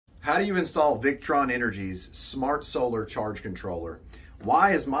How do you install Victron Energy's smart solar charge controller?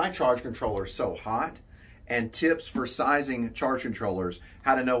 Why is my charge controller so hot? And tips for sizing charge controllers,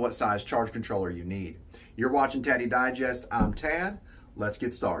 how to know what size charge controller you need. You're watching Taddy Digest. I'm Tad. Let's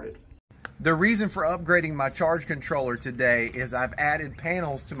get started. The reason for upgrading my charge controller today is I've added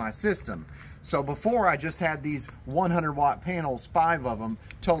panels to my system. So before I just had these 100 watt panels, 5 of them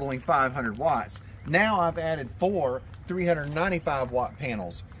totaling 500 watts. Now I've added 4 395 watt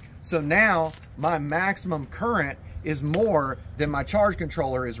panels. So now my maximum current is more than my charge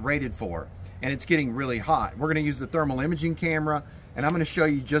controller is rated for, and it's getting really hot. We're gonna use the thermal imaging camera, and I'm gonna show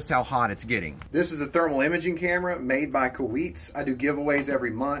you just how hot it's getting. This is a thermal imaging camera made by Kuwait's. I do giveaways every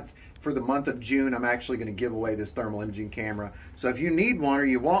month. For the month of June, I'm actually gonna give away this thermal imaging camera. So if you need one or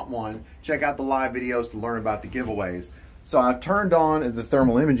you want one, check out the live videos to learn about the giveaways. So I turned on the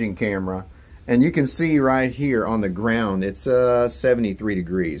thermal imaging camera, and you can see right here on the ground, it's 73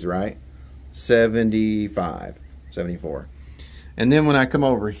 degrees, right? 75, 74. And then when I come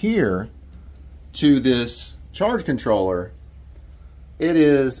over here to this charge controller, it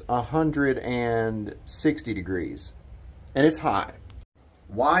is 160 degrees, and it's hot.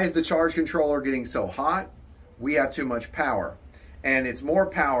 Why is the charge controller getting so hot? We have too much power, and it's more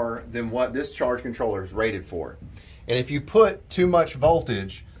power than what this charge controller is rated for. And if you put too much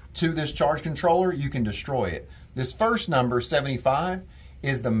voltage to this charge controller, you can destroy it. This first number, 75,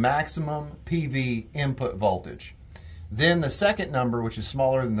 is the maximum PV input voltage. Then the second number, which is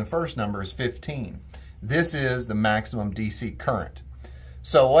smaller than the first number, is 15. This is the maximum DC current.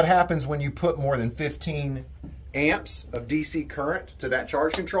 So what happens when you put more than 15 amps of DC current to that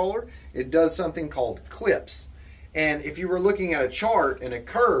charge controller? It does something called clips. And if you were looking at a chart and a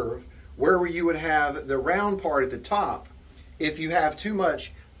curve where you would have the round part at the top, if you have too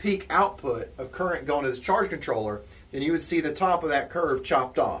much peak output of current going to this charge controller, then you would see the top of that curve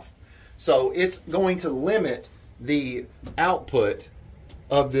chopped off. So it's going to limit the output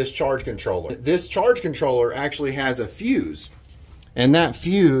of this charge controller. This charge controller actually has a fuse, and that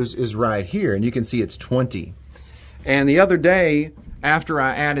fuse is right here, and you can see it's 20. And the other day, after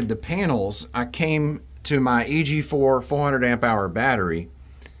I added the panels, I came to my EG4 400 amp hour battery,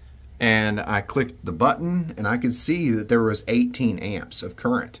 and I clicked the button, and I could see that there was 18 amps of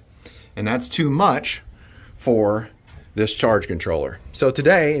current. And that's too much for this charge controller. So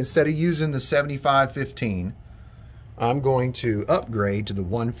today, instead of using the 7515, I'm going to upgrade to the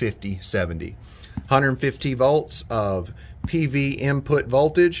 150/70. 150 volts of PV input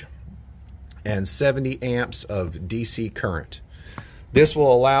voltage and 70 amps of DC current. This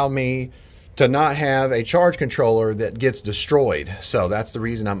will allow me to not have a charge controller that gets destroyed. So that's the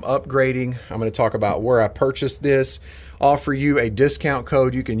reason I'm upgrading. I'm going to talk about where I purchased this, offer you a discount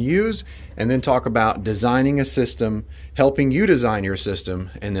code you can use, and then talk about designing a system, helping you design your system,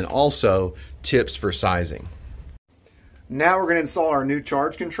 and then also tips for sizing. Now we're going to install our new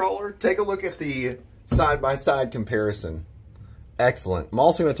charge controller. Take a look at the side-by-side comparison. Excellent. I'm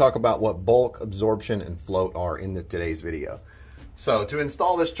also going to talk about what bulk, absorption, and float are in today's video. So to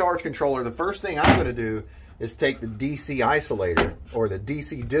install this charge controller, the first thing I'm going to do is take the DC isolator or the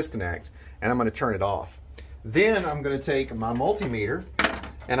DC disconnect, and I'm going to turn it off. Then I'm going to take my multimeter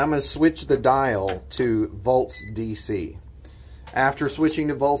and I'm going to switch the dial to volts DC. After switching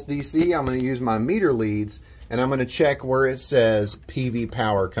to volts DC, I'm going to use my meter leads and I'm going to check where it says PV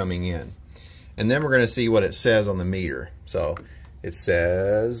power coming in. And then we're going to see what it says on the meter. So it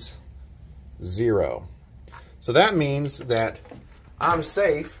says 0. So that means that I'm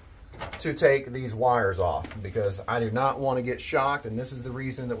safe to take these wires off because I do not want to get shocked, and this is the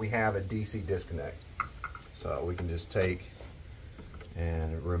reason that we have a DC disconnect. So we can just take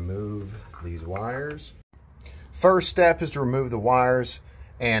and remove these wires. First step is to remove the wires,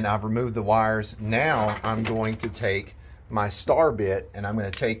 and I've removed the wires. Now I'm going to take my star bit and I'm going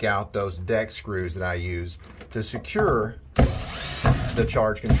to take out those deck screws that I use to secure the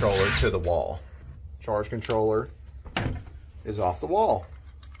charge controller to the wall. Charge controller is off the wall.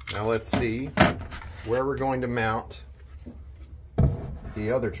 Now let's see where we're going to mount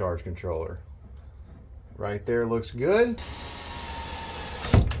the other charge controller. Right there looks good.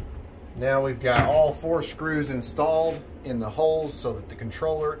 Now we've got all 4 screws installed in the holes so that the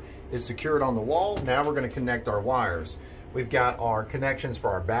controller is secured on the wall. Now we're going to connect our wires. We've got our connections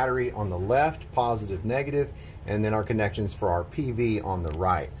for our battery on the left, positive, negative, and then our connections for our PV on the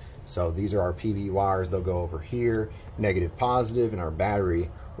right. So these are our PV wires. They'll go over here, negative, positive, and our battery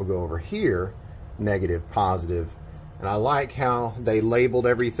will go over here, negative, positive. And I like how they labeled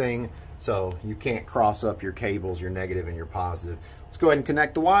everything so you can't cross up your cables, your negative and your positive. Let's go ahead and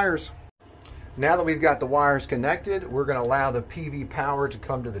connect the wires. Now that we've got the wires connected, we're going to allow the PV power to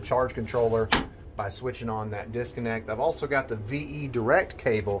come to the charge controller by switching on that disconnect. I've also got the VE direct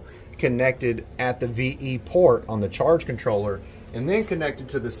cable connected at the VE port on the charge controller and then connected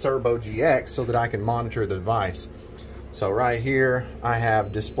to the Servo GX so that I can monitor the device. So right here I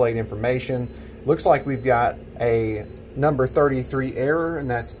have displayed information. Looks like we've got a number 33 error, and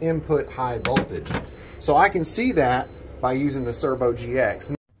that's input high voltage. So I can see that by using the Servo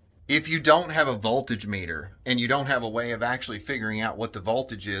GX. If you don't have a voltage meter and you don't have a way of actually figuring out what the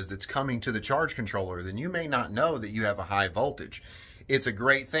voltage is that's coming to the charge controller, then you may not know that you have a high voltage. It's a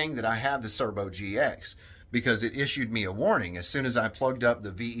great thing that I have the Servo GX because it issued me a warning as soon as I plugged up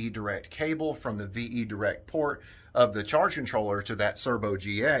the VE direct cable from the VE direct port of the charge controller to that Servo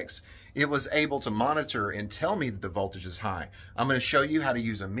GX. It was able to monitor and tell me that the voltage is high. I'm going to show you how to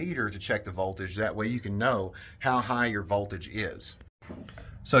use a meter to check the voltage. That way you can know how high your voltage is.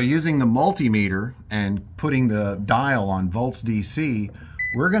 So using the multimeter and putting the dial on volts DC,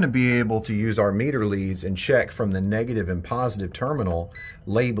 we're going to be able to use our meter leads and check from the negative and positive terminal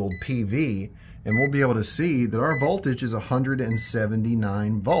labeled PV, and we'll be able to see that our voltage is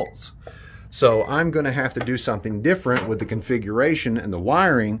 179 volts. So I'm going to have to do something different with the configuration and the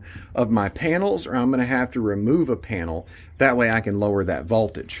wiring of my panels, or I'm going to have to remove a panel. That way I can lower that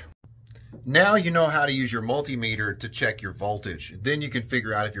voltage. Now you know how to use your multimeter to check your voltage. Then you can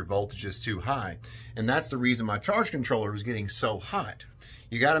figure out if your voltage is too high. And that's the reason my charge controller was getting so hot.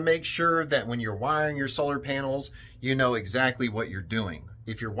 You got to make sure that when you're wiring your solar panels, you know exactly what you're doing.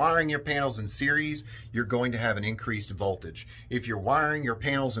 If you're wiring your panels in series, you're going to have an increased voltage. If you're wiring your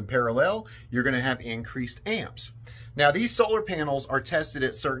panels in parallel, you're going to have increased amps. Now these solar panels are tested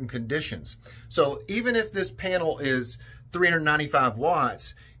at certain conditions. So even if this panel is 395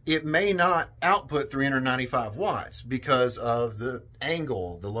 watts, it may not output 395 watts because of the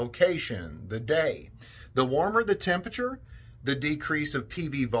angle, the location, the day. The warmer the temperature, the decrease of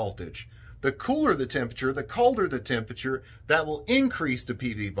PV voltage. The cooler the temperature, the colder the temperature, that will increase the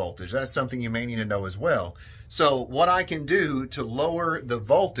PV voltage. That's something you may need to know as well. So what I can do to lower the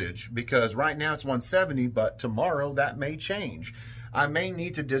voltage, because right now it's 170, but tomorrow that may change. I may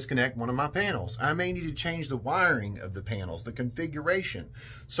need to disconnect one of my panels. I may need to change the wiring of the panels, the configuration,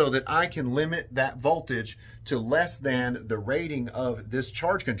 so that I can limit that voltage to less than the rating of this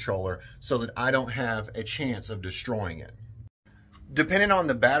charge controller so that I don't have a chance of destroying it. Depending on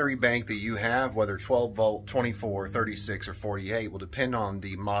the battery bank that you have, whether 12 volt, 24, 36, or 48, will depend on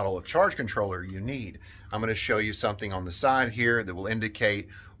the model of charge controller you need. I'm going to show you something on the side here that will indicate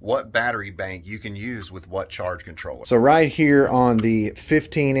what battery bank you can use with what charge controller. So right here on the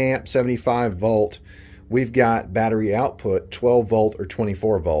 15 amp, 75 volt, we've got battery output 12 volt or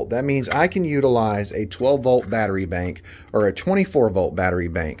 24 volt. That means I can utilize a 12 volt battery bank or a 24 volt battery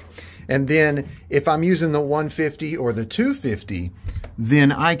bank. And then if I'm using the 150 or the 250,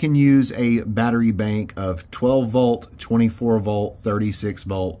 then I can use a battery bank of 12 volt, 24 volt, 36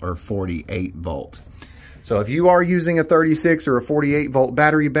 volt, or 48 volt. So if you are using a 36 or a 48 volt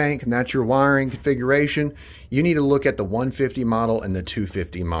battery bank and that's your wiring configuration, you need to look at the 150 model and the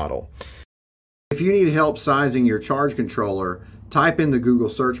 250 model. If you need help sizing your charge controller, type in the Google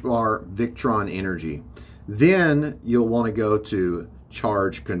search bar Victron Energy. Then you'll want to go to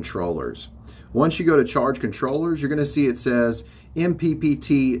charge controllers. Once you go to charge controllers, you're going to see it says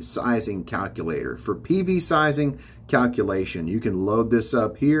MPPT sizing calculator. For PV sizing calculation, you can load this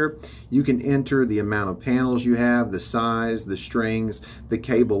up here. You can enter the amount of panels you have, the size, the strings, the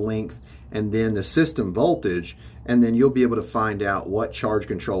cable length, and then the system voltage, and then you'll be able to find out what charge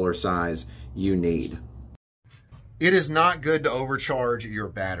controller size you need. It is not good to overcharge your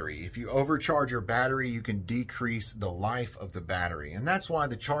battery. If you overcharge your battery, you can decrease the life of the battery. And that's why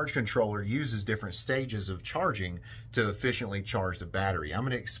the charge controller uses different stages of charging to efficiently charge the battery. I'm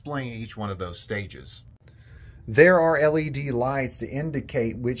going to explain each one of those stages. There are LED lights to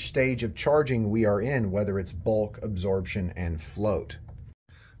indicate which stage of charging we are in, whether it's bulk, absorption, and float.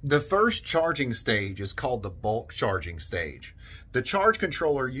 The first charging stage is called the bulk charging stage. The charge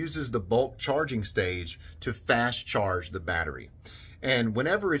controller uses the bulk charging stage to fast charge the battery. And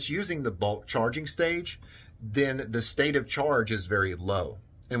whenever it's using the bulk charging stage, then the state of charge is very low.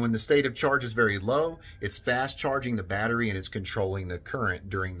 And when the state of charge is very low, it's fast charging the battery and it's controlling the current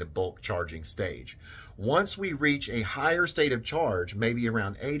during the bulk charging stage. Once we reach a higher state of charge, maybe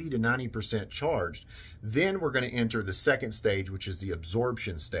around 80 to 90% charged, then we're going to enter the second stage, which is the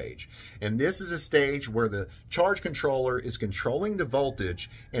absorption stage. And this is a stage where the charge controller is controlling the voltage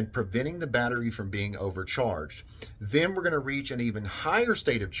and preventing the battery from being overcharged. Then we're going to reach an even higher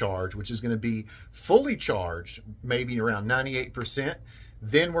state of charge, which is going to be fully charged, maybe around 98%.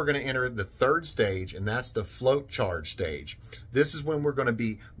 Then we're going to enter the third stage, and that's the float charge stage. This is when we're going to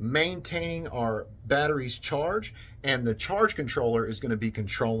be maintaining our battery's charge, and the charge controller is going to be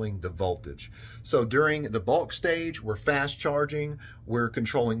controlling the voltage. So during the bulk stage, we're fast charging, we're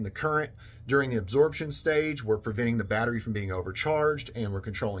controlling the current. During the absorption stage, we're preventing the battery from being overcharged, and we're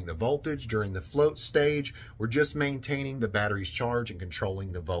controlling the voltage. During the float stage, we're just maintaining the battery's charge and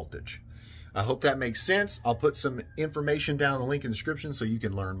controlling the voltage. I hope that makes sense. I'll put some information down in the link in the description so you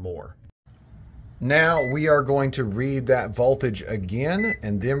can learn more. Now we are going to read that voltage again,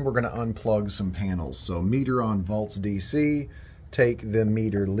 and then we're going to unplug some panels. So meter on volts DC, take the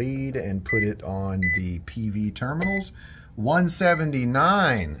meter lead and put it on the PV terminals.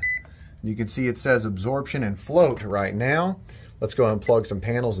 179. You can see it says absorption and float right now. Let's go unplug some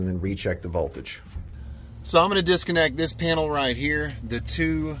panels and then recheck the voltage. So I'm going to disconnect this panel right here, the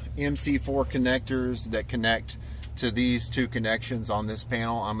two MC4 connectors that connect to these two connections on this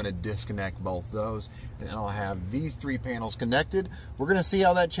panel. I'm going to disconnect both those, and I'll have these three panels connected. We're going to see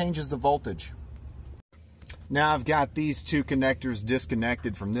how that changes the voltage. Now I've got these two connectors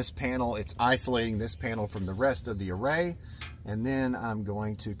disconnected from this panel. It's isolating this panel from the rest of the array, and then I'm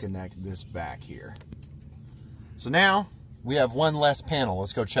going to connect this back here. So now we have one less panel.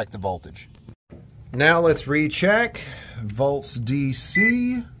 Let's go check the voltage. Now let's recheck volts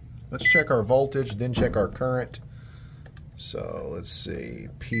DC. Let's check our voltage, then check our current. So let's see,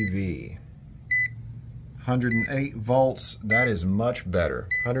 PV. 108 volts, that is much better.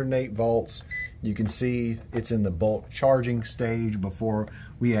 108 volts, you can see it's in the bulk charging stage. Before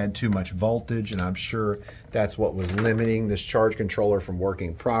we had too much voltage, and I'm sure that's what was limiting this charge controller from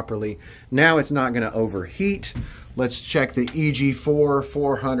working properly. Now it's not going to overheat. Let's check the EG4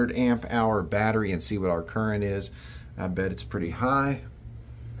 400 amp hour battery and see what our current is. I bet it's pretty high.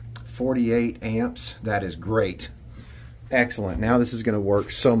 48 amps, that is great. Excellent, now this is going to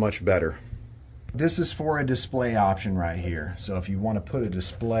work so much better. This is for a display option right here. So if you want to put a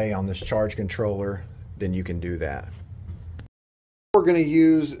display on this charge controller, then you can do that. We're going to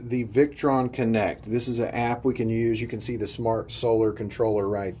use the Victron Connect. This is an app we can use. You can see the smart solar controller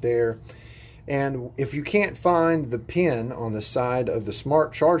right there. And if you can't find the pin on the side of the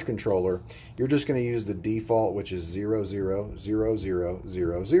smart charge controller, you're just going to use the default, which is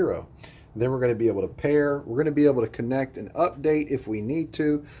 000000. Then we're going to be able to pair. We're going to be able to connect and update if we need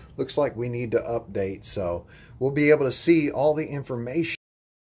to. Looks like we need to update, so we'll be able to see all the information.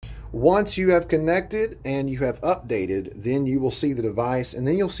 Once you have connected and you have updated, then you will see the device, and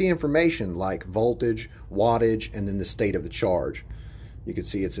then you'll see information like voltage, wattage, and then the state of the charge. You can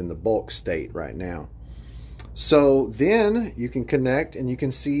see it's in the bulk state right now. So then you can connect and you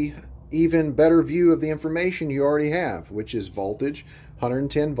can see even better view of the information you already have, which is voltage,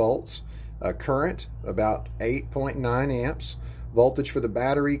 110 volts, current, about 8.9 amps, voltage for the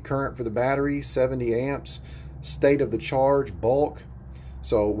battery, current for the battery, 70 amps, state of the charge, bulk.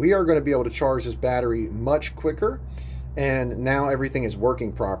 So we are going to be able to charge this battery much quicker, and now everything is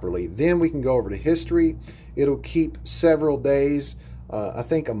working properly. Then we can go over to history. It'll keep several days, I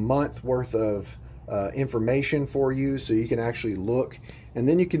think a month worth of information for you, so you can actually look, and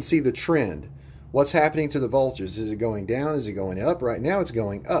then you can see the trend. What's happening to the voltage? Is it going down? Is it going up? Right now it's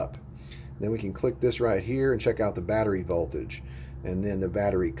going up. Then we can click this right here and check out the battery voltage and then the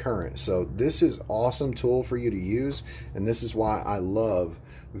battery current. So this is an awesome tool for you to use, and this is why I love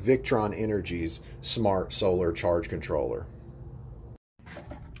Victron Energy's smart solar charge controller.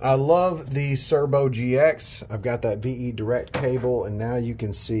 I love the Serbo GX. I've got that VE direct cable, and now you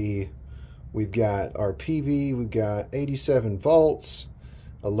can see we've got our PV, we've got 87 volts,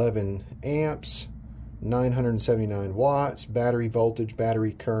 11 amps, 979 watts, battery voltage,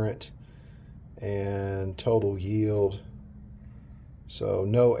 battery current, and total yield. So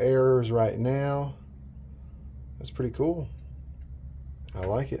no errors right now. That's pretty cool. I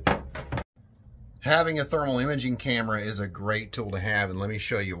like it. Having a thermal imaging camera is a great tool to have, and let me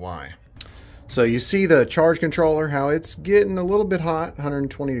show you why. So you see the charge controller, how it's getting a little bit hot,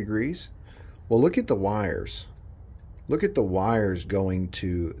 120 degrees. Well, look at the wires. Look at the wires going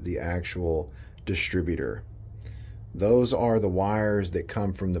to the actual distributor. Those are the wires that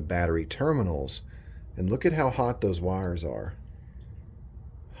come from the battery terminals. And look at how hot those wires are.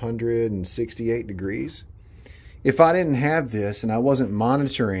 168 degrees. If I didn't have this and I wasn't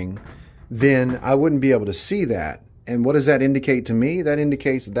monitoring, then I wouldn't be able to see that. And what does that indicate to me? That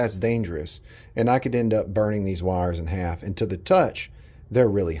indicates that that's dangerous. And I could end up burning these wires in half. And to the touch, they're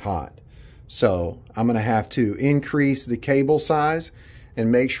really hot. So I'm going to have to increase the cable size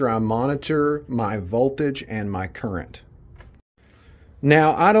and make sure I monitor my voltage and my current.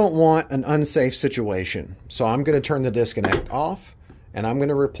 Now, I don't want an unsafe situation, so I'm going to turn the disconnect off, And I'm going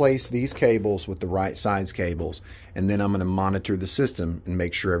to replace these cables with the right size cables, and then I'm going to monitor the system and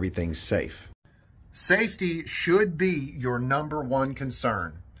make sure everything's safe. Safety should be your #1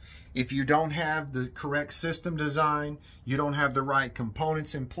 concern. If you don't have the correct system design, you don't have the right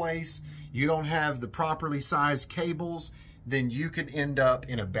components in place, you don't have the properly sized cables, then you could end up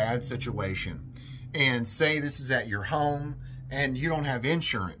in a bad situation. And say this is at your home and you don't have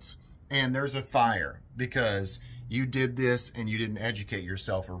insurance and there's a fire because you did this and you didn't educate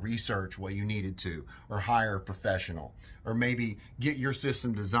yourself or research what you needed to, or hire a professional, or maybe get your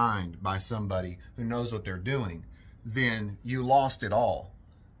system designed by somebody who knows what they're doing, then you lost it all.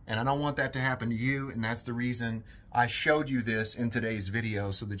 And I don't want that to happen to you, and that's the reason I showed you this in today's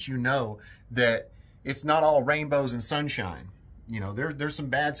video, so that you know that it's not all rainbows and sunshine. You know, there's some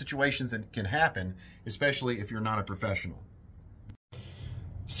bad situations that can happen, especially if you're not a professional.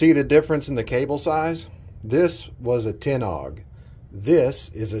 See the difference in the cable size? This was a 10-AUG. This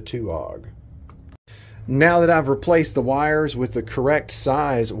is a 2-AUG. Now that I've replaced the wires with the correct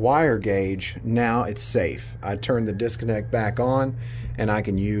size wire gauge, now it's safe. I turn the disconnect back on and I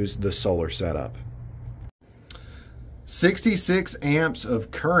can use the solar setup. 66 amps of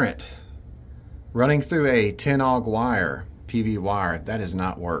current running through a 10-AUG wire, PV wire. That does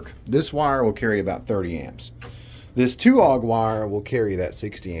not work. This wire will carry about 30 amps. This 2-AUG wire will carry that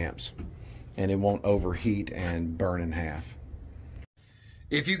 60 amps. And it won't overheat and burn in half.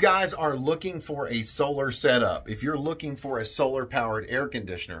 If you guys are looking for a solar setup, if you're looking for a solar powered air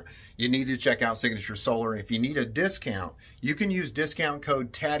conditioner, you need to check out Signature Solar. And if you need a discount, you can use discount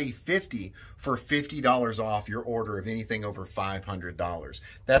code Taddy50 for $50 off your order of anything over $500.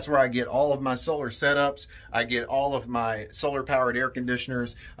 That's where I get all of my solar setups. I get all of my solar powered air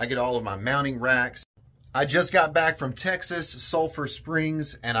conditioners. I get all of my mounting racks. I just got back from Texas, Sulphur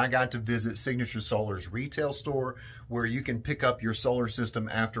Springs, and I got to visit Signature Solar's retail store, where you can pick up your solar system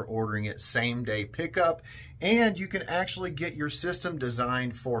after ordering it, same-day pickup, and you can actually get your system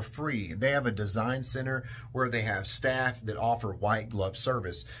designed for free. They have a design center where they have staff that offer white glove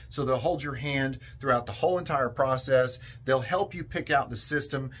service. So they'll hold your hand throughout the whole entire process. They'll help you pick out the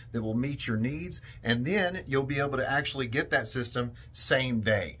system that will meet your needs, and then you'll be able to actually get that system same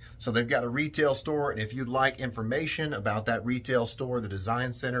day. So they've got a retail store, and if you'd like information about that retail store, the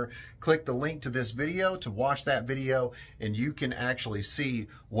design center, click the link to this video to watch that video, and you can actually see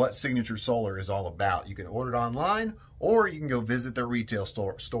what Signature Solar is all about. You can order it online, or you can go visit their retail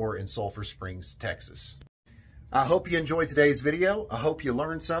store in Sulphur Springs, Texas. I hope you enjoyed today's video. I hope you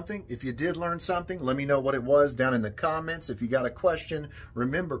learned something. If you did learn something, let me know what it was down in the comments. If you got a question,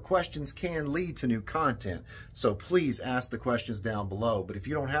 remember, questions can lead to new content. So please ask the questions down below. But if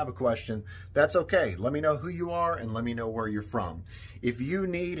you don't have a question, that's okay. Let me know who you are and let me know where you're from. If you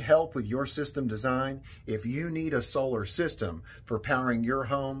need help with your system design, if you need a solar system for powering your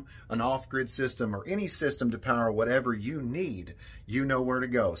home, an off-grid system, or any system to power whatever you need, you know where to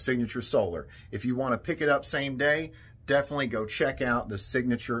go, Signature Solar. If you want to pick it up same day, definitely go check out the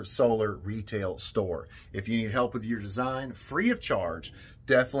Signature Solar retail store. If you need help with your design, free of charge,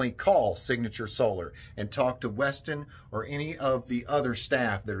 definitely call Signature Solar and talk to Weston or any of the other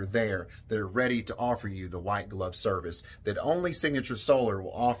staff that are there that are ready to offer you the white glove service that only Signature Solar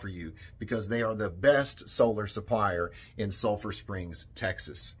will offer you, because they are the best solar supplier in Sulphur Springs,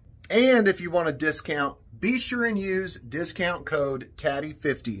 Texas. And if you want a discount, be sure and use discount code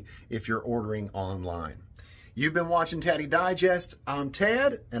Taddy50 if you're ordering online. You've been watching Taddy Digest. I'm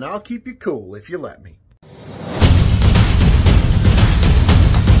Tad, and I'll keep you cool if you let me.